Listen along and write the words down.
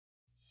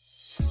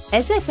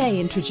SFA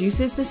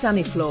introduces the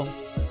Sanifloor.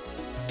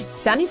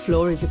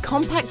 Sanifloor is a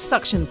compact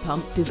suction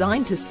pump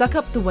designed to suck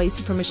up the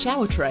waste from a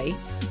shower tray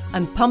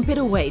and pump it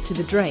away to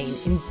the drain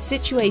in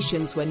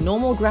situations where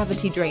normal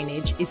gravity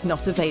drainage is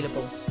not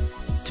available.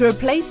 To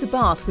replace a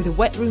bath with a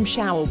wet room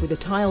shower with a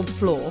tiled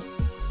floor,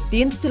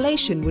 the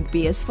installation would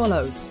be as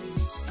follows.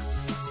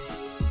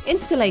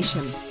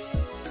 Installation.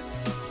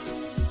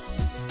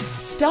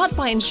 Start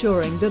by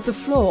ensuring that the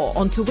floor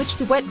onto which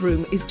the wet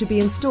room is to be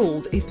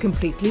installed is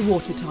completely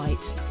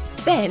watertight.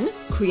 Then,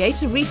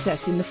 create a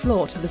recess in the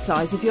floor to the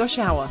size of your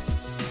shower.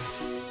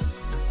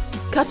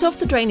 Cut off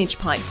the drainage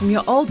pipe from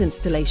your old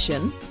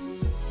installation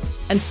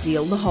and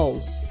seal the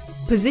hole.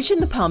 Position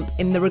the pump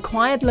in the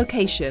required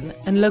location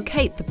and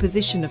locate the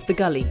position of the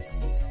gully.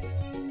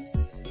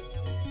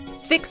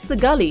 Fix the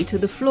gully to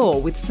the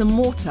floor with some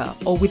mortar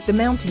or with the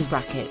mounting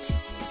bracket.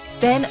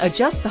 Then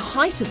adjust the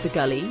height of the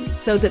gully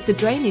so that the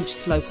drainage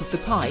slope of the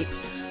pipe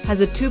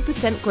has a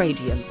 2%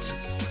 gradient.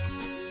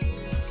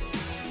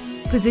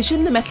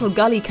 Position the metal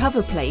gully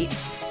cover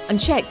plate and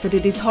check that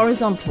it is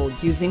horizontal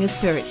using a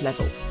spirit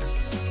level.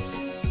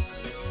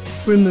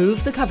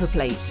 Remove the cover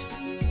plate.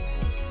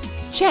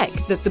 Check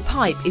that the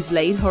pipe is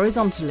laid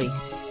horizontally.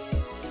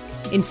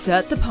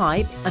 Insert the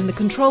pipe and the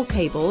control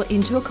cable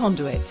into a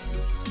conduit.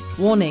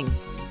 Warning: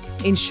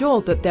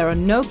 ensure that there are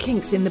no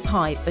kinks in the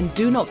pipe and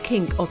do not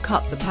kink or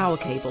cut the power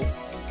cable.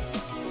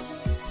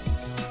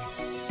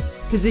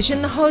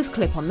 Position the hose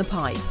clip on the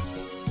pipe.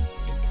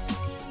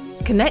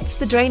 Connect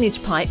the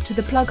drainage pipe to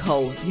the plug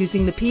hole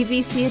using the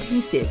PVC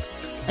adhesive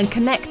and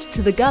connect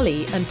to the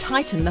gully and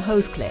tighten the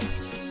hose clip.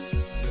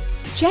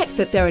 Check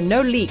that there are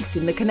no leaks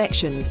in the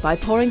connections by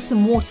pouring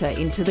some water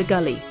into the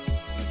gully.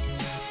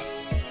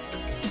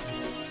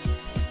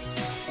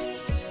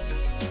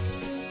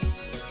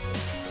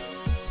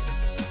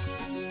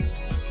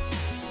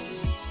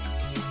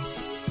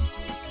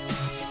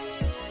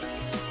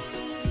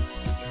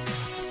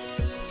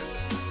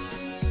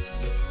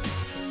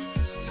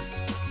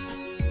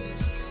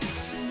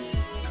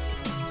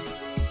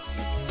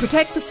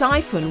 Protect the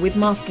siphon with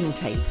masking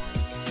tape.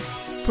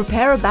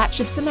 Prepare a batch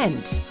of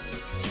cement.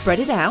 Spread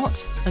it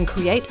out and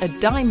create a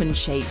diamond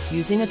shape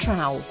using a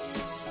trowel.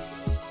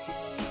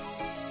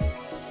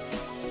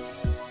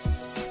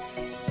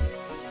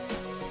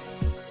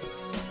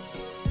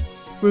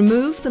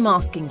 Remove the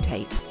masking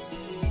tape.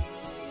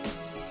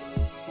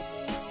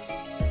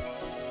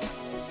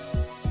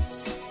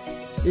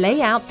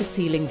 Lay out the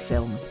sealing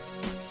film.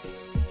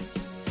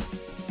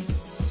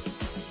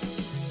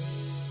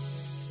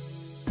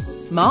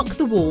 Mark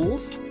the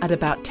walls at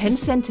about 10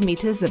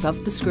 centimeters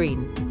above the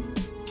screen.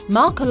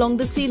 Mark along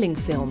the sealing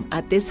film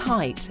at this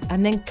height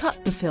and then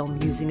cut the film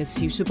using a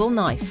suitable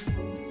knife.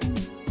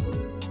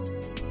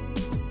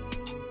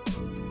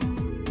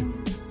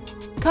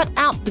 Cut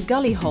out the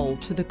gully hole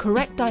to the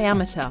correct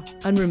diameter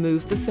and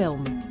remove the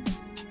film.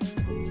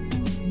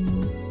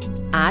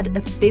 Add a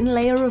thin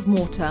layer of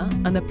mortar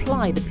and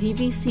apply the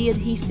PVC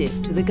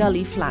adhesive to the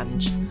gully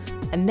flange,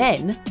 and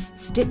then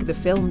stick the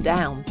film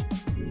down.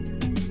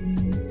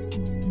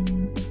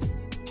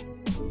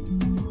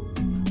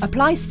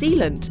 Apply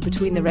sealant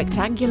between the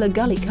rectangular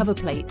gully cover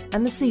plate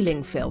and the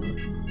sealing film.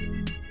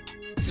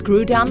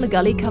 Screw down the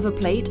gully cover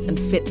plate and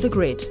fit the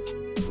grid.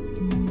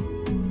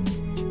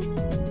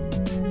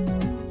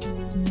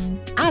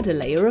 Add a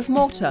layer of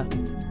mortar.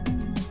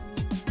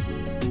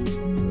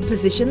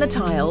 Position the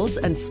tiles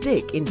and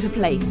stick into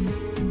place.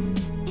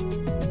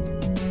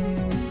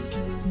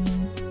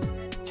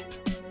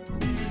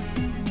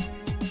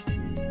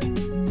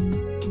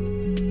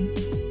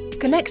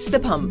 Connect the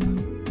pump.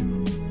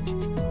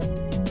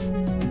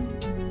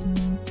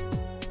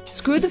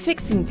 Screw the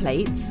fixing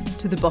plates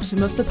to the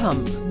bottom of the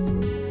pump.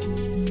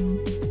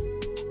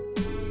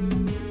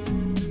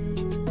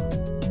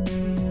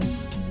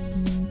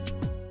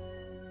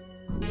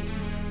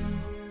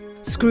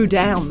 Screw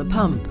down the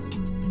pump.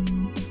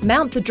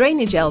 Mount the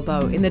drainage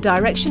elbow in the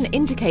direction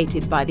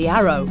indicated by the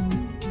arrow.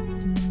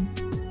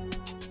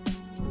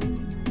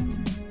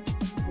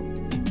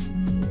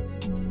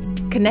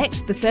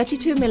 Connect the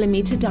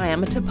 32mm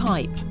diameter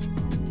pipe.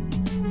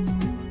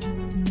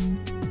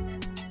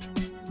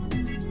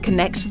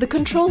 Connect the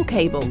control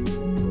cable.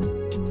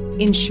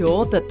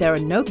 Ensure that there are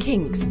no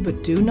kinks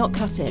but do not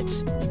cut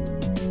it.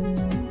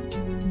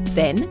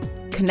 Then,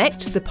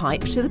 connect the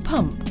pipe to the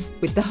pump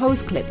with the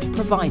hose clip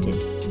provided.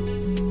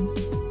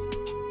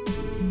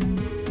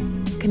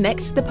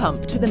 Connect the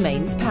pump to the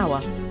mains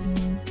power.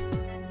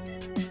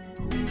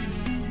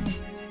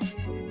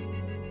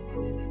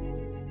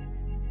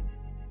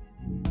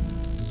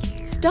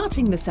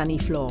 Starting the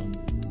Sanifloor.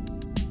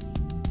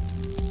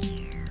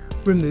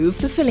 Remove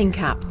the filling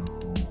cap.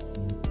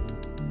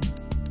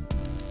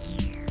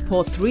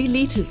 Pour 3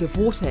 litres of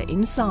water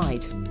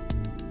inside.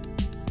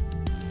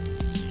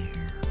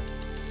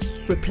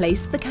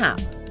 Replace the cap.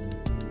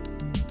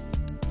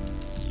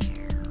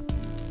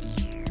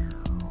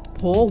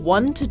 Pour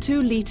 1 to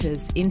 2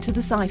 litres into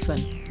the siphon.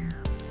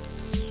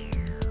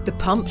 The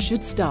pump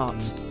should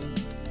start.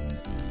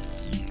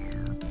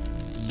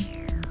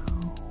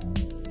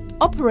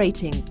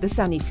 Operating the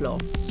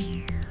Sanifloor.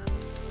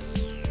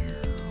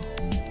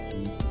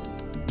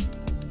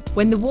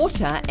 When the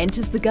water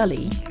enters the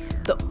gully,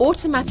 the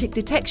automatic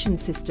detection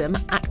system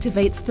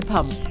activates the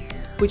pump,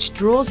 which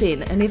draws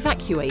in and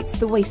evacuates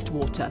the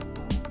wastewater.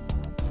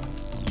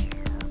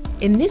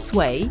 In this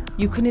way,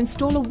 you can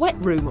install a wet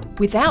room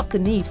without the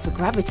need for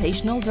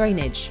gravitational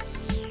drainage.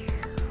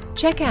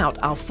 Check out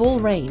our full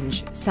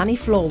range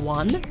Sanifloor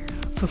 1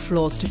 for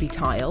floors to be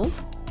tiled,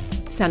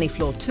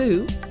 Sanifloor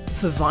 2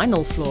 for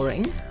vinyl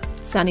flooring,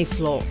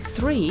 Sanifloor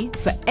 3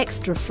 for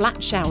extra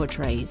flat shower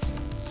trays.